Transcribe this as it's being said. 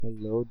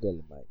Hello,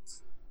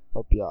 Dolomites.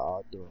 Hope y'all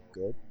all doing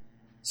good.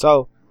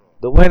 So,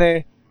 the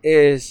winner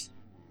is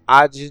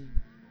Aji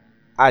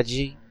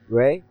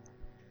Ray.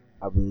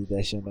 I believe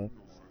that's your name.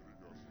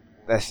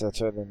 That's your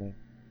Twitter name.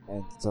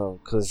 And so,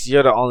 because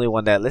you're the only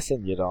one that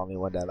listened, you're the only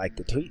one that liked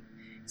the tweet.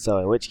 So,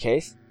 in which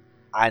case,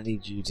 I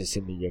need you to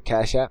send me your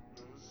Cash App.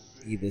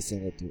 Either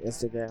send it through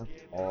Instagram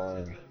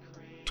or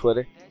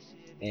Twitter.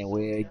 And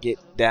we'll get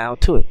down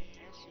to it.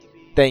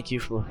 Thank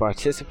you for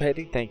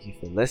participating. Thank you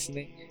for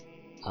listening.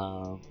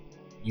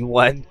 You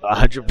won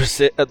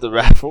 100% of the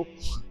raffle.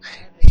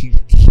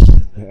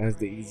 That's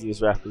the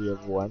easiest raffle you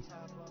ever won.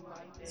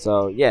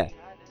 So yeah,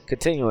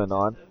 continuing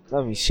on.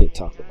 Let me shit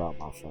talk about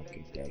my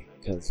fucking day,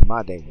 cause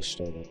my day was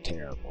straight up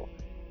terrible.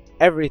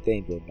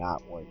 Everything did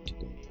not work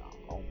today.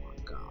 Oh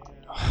my god.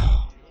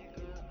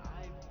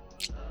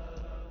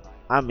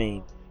 I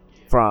mean,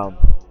 from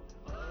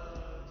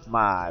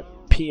my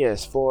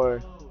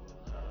PS4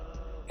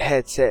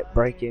 headset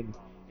breaking.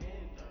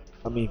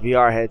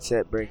 VR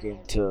headset breaking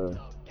to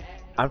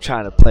I'm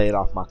trying to play it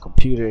off my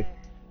computer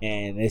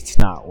and it's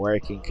not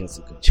working because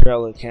the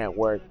controller can't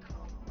work.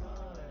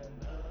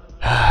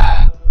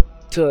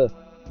 To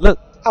look,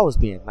 I was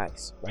being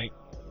nice, right?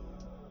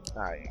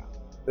 Alright,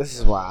 this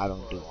is why I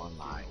don't do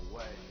online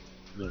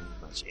really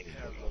much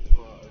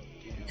anymore.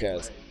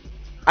 Because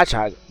I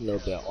tried a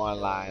little bit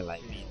online,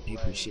 like meeting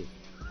people shit.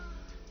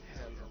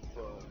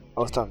 I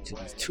was talking to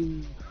these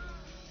two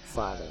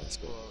finance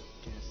girls.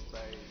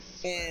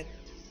 And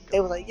they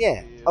were like,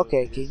 yeah,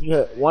 okay, can you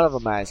help? One of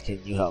them asked, can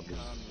you help me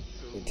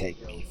and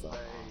take me from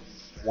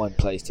one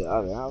place to the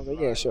other? And I was like,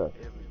 yeah, sure.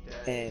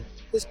 And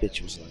this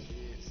bitch was like,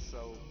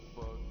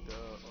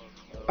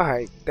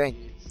 alright, thank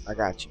you, I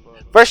got you.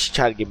 First she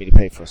tried to get me to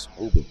pay for some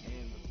Uber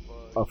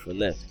or for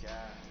Lyft,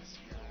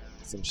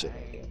 some shit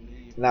like that.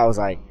 And I was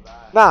like,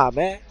 nah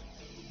man,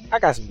 I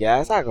got some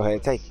gas, I'll go ahead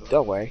and take you,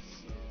 don't worry.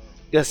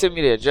 They'll send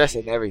me the address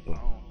and everything.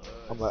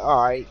 I'm like,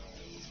 alright,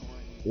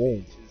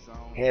 boom,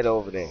 head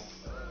over there.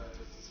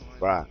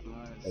 Right.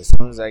 As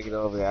soon as I get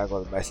over there, I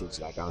go to message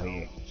like I'm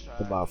here.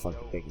 The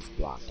motherfucking thing is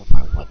blocked. I'm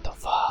like, what the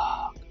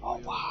fuck? Oh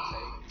wow.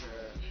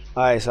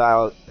 Alright,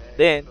 so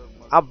then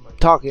I'm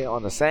talking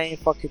on the same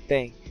fucking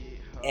thing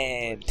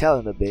and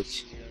telling the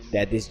bitch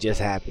that this just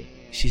happened.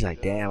 She's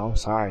like, damn, I'm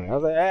sorry. I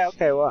was like, hey,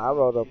 okay, well, I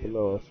rolled up a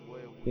little,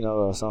 a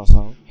little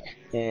something.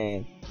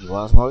 And you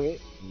wanna smoke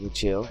it? You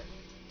chill.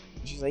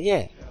 She's like,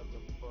 yeah.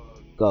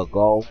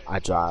 Go. I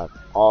drive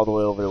all the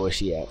way over to where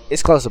she at.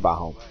 It's close to my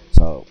home,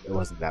 so it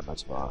wasn't that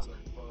much of a hassle.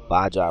 But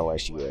I drive where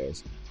she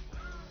is.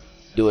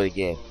 Do it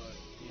again.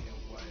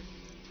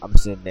 I'm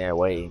sitting there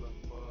waiting,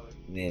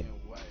 and then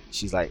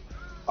she's like,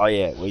 "Oh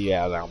yeah, where you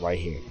at?" I'm right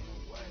here.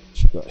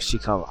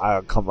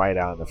 I come right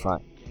out in the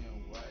front.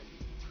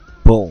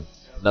 Boom,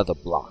 another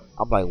block.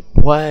 I'm like,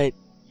 what?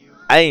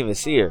 I didn't even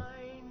see her.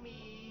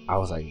 I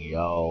was like,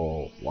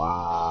 yo,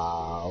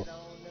 wow.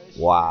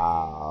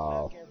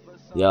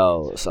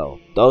 Yo, so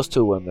those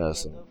two women are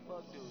some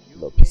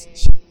little piece of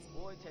shit.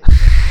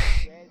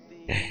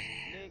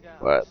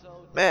 But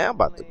man, I'm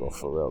about to go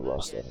for real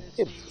roast.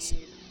 Give me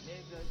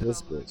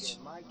this bitch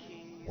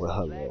with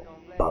her little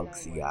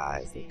bugsy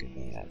eyes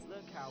looking ass,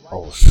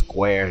 old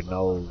square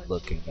nose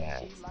looking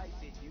ass,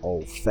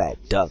 old fat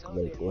duck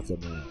looking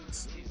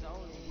ass,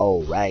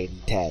 old raggedy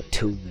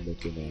tattoo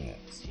looking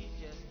ass.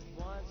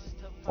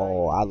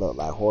 Oh, I look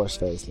like horse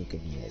face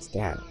looking ass.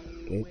 Damn,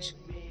 bitch.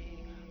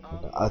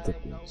 And the other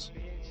bitch.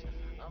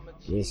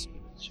 This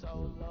bitch.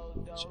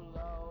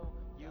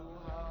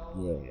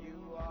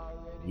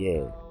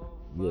 Yeah.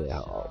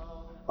 Oh,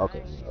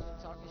 okay,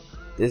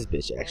 this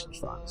bitch actually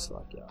fine as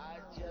fuck, yo.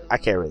 I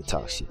can't really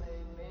talk shit.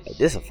 Hey,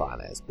 this a fine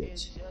ass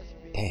bitch.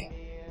 Damn.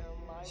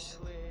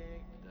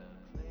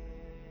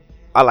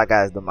 All I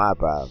got is them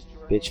eyebrows.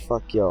 Bitch,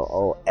 fuck your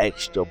old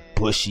extra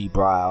bushy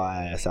brow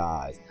ass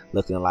eyes.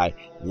 Looking like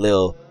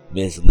Lil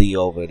Miss Lee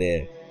over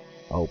there.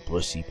 Oh,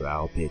 bushy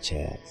brow bitch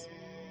ass.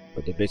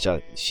 But the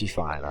bitch, she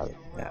fine other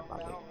than that, my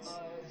niggas.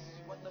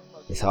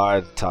 It's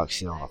hard to talk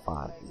shit on a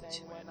fine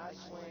bitch.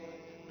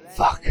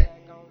 Fuck.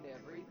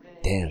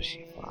 Damn,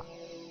 she fine.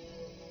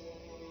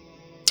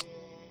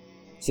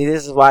 See,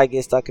 this is why I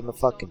get stuck in the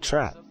fucking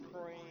trap.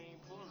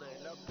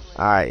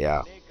 Alright,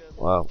 y'all.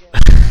 Well,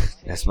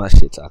 that's my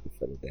shit talking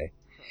for today.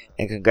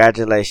 And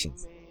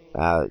congratulations.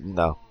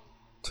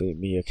 Tweet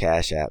me your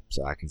Cash App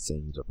so I can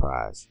send you the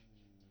prize.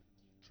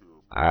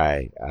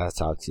 Alright, I'll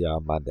talk to y'all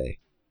Monday.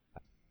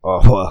 Or,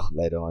 well,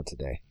 later on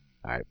today.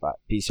 Alright, bye.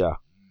 Peace, y'all.